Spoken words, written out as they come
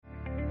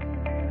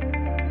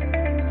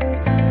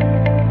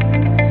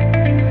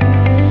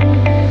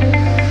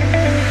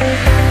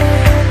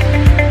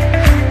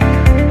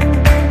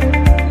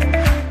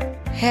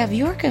Have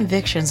your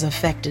convictions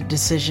affected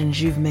decisions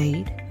you've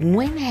made?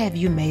 When have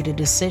you made a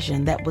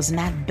decision that was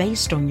not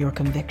based on your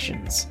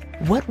convictions?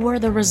 What were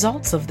the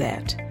results of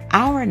that?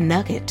 Our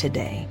Nugget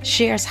today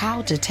shares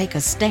how to take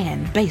a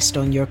stand based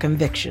on your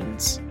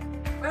convictions.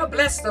 Well,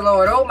 bless the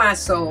Lord, oh my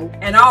soul,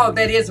 and all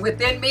that is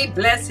within me,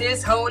 bless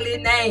his holy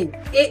name.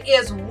 It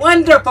is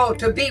wonderful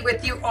to be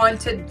with you on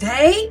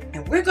today,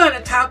 and we're going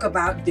to talk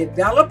about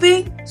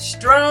developing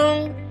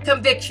strong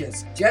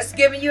convictions. Just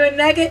giving you a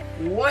nugget.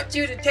 Want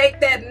you to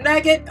take that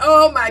nugget,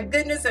 oh my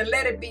goodness, and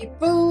let it be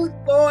food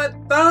for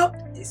thought.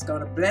 It's going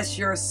to bless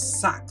your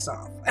socks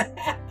off.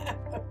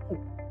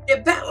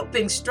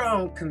 Developing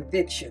strong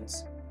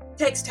convictions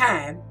takes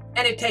time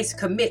and it takes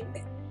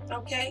commitment,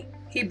 okay?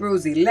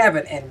 Hebrews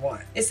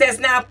 11:1. It says,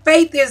 now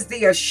faith is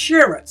the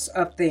assurance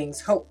of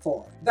things hoped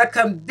for, the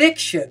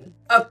conviction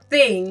of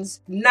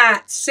things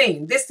not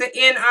seen. This is the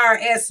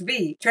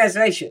NRSV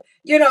translation.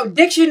 You know,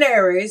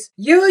 dictionaries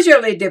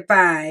usually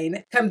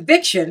define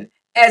conviction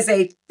as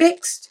a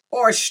fixed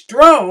or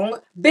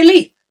strong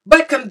belief.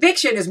 But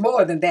conviction is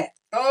more than that.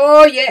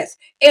 Oh, yes.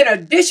 In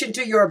addition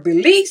to your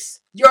beliefs,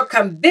 your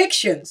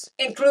convictions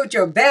include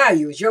your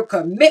values, your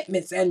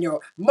commitments, and your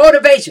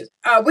motivations.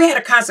 We had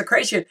a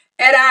consecration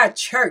at our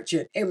church,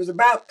 and it was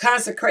about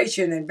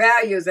consecration and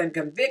values and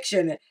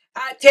conviction. And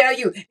I tell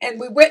you, and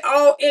we went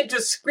all into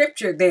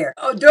scripture there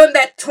during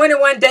that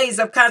 21 days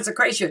of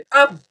consecration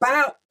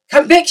about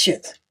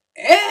convictions.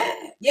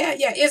 Yeah.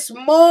 It's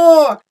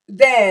more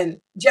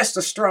than just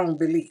a strong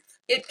belief.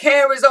 It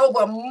carries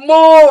over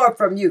more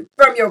from you,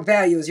 from your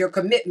values, your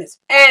commitments,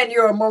 and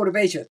your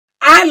motivations.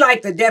 I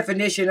like the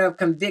definition of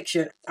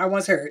conviction I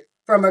once heard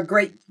from a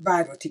great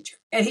Bible teacher.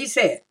 And he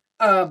said,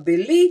 a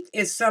belief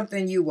is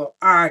something you will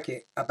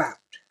argue about,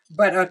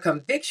 but a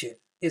conviction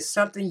is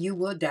something you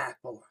will die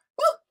for. Woo!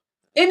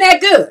 Isn't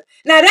that good?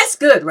 Now that's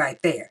good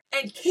right there.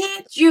 And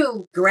can't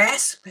you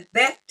grasp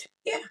that?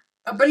 Yeah.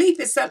 A belief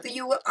is something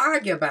you will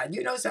argue about.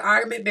 You know, it's an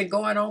argument been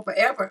going on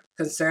forever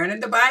concerning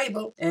the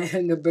Bible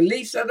and the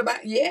beliefs of the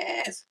Bible.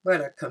 Yes,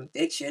 but a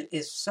conviction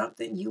is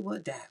something you will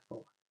die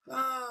for.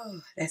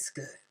 Oh, that's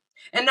good.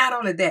 And not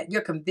only that,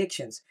 your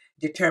convictions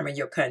determine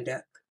your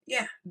conduct.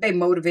 Yeah, they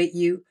motivate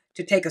you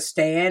to take a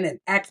stand and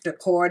act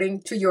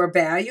according to your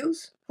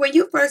values. When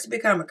you first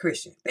become a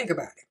Christian, think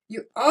about it.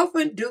 You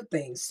often do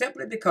things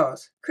simply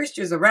because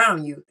Christians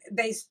around you,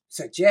 they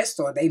suggest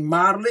or they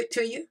model it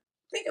to you.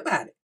 Think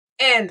about it.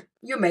 And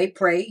you may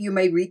pray, you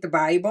may read the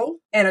Bible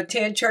and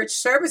attend church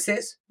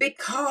services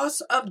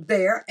because of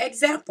their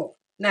example.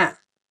 Now,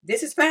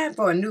 this is fine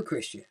for a new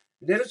Christian.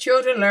 Little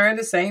children learn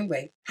the same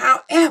way.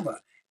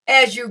 However,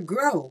 as you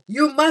grow,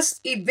 you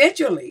must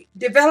eventually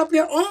develop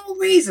your own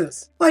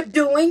reasons for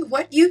doing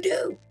what you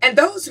do. And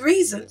those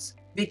reasons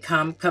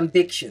become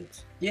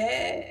convictions.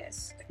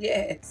 Yes.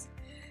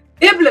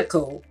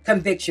 Biblical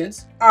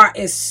convictions are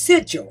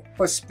essential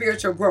for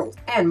spiritual growth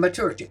and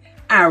maturity.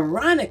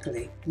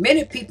 Ironically,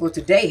 many people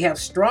today have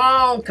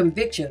strong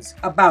convictions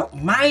about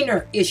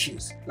minor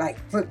issues like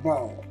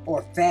football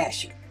or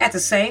fashion. At the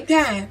same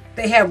time,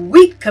 they have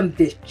weak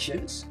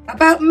convictions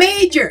about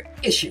major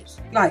issues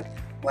like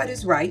what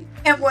is right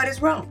and what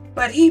is wrong.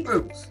 But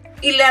Hebrews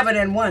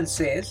 11:1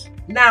 says,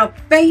 now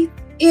faith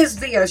is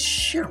the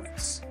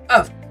assurance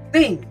of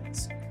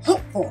things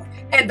hoped for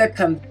and the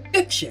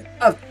conviction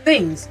of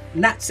things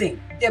not seen.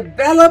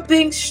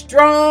 Developing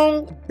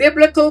strong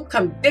biblical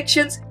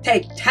convictions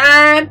take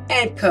time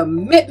and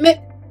commitment,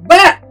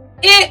 but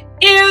it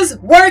is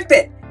worth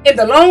it. In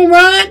the long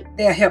run,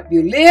 they'll help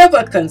you live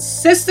a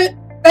consistent,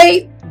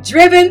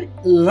 faith-driven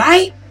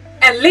life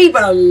and leave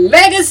a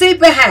legacy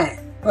behind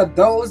for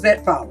those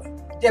that follow.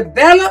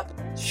 Develop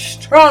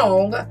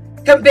strong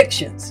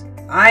convictions.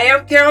 I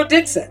am Carol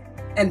Dixon,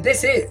 and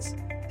this is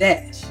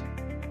Dash.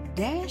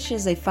 Dash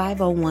is a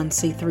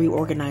 501c3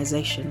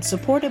 organization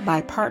supported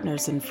by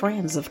partners and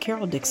friends of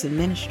Carol Dixon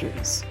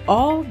Ministries.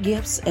 All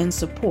gifts and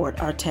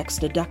support are tax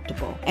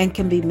deductible and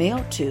can be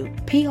mailed to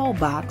P.O.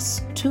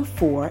 Box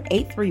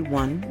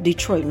 24831,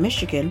 Detroit,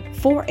 Michigan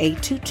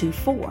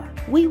 48224.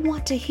 We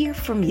want to hear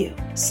from you.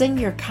 Send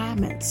your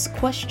comments,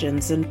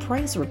 questions, and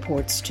praise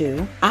reports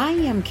to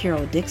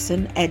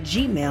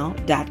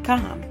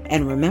IamCarolDixon@gmail.com.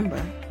 And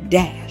remember,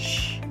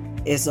 Dash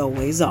is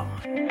always on.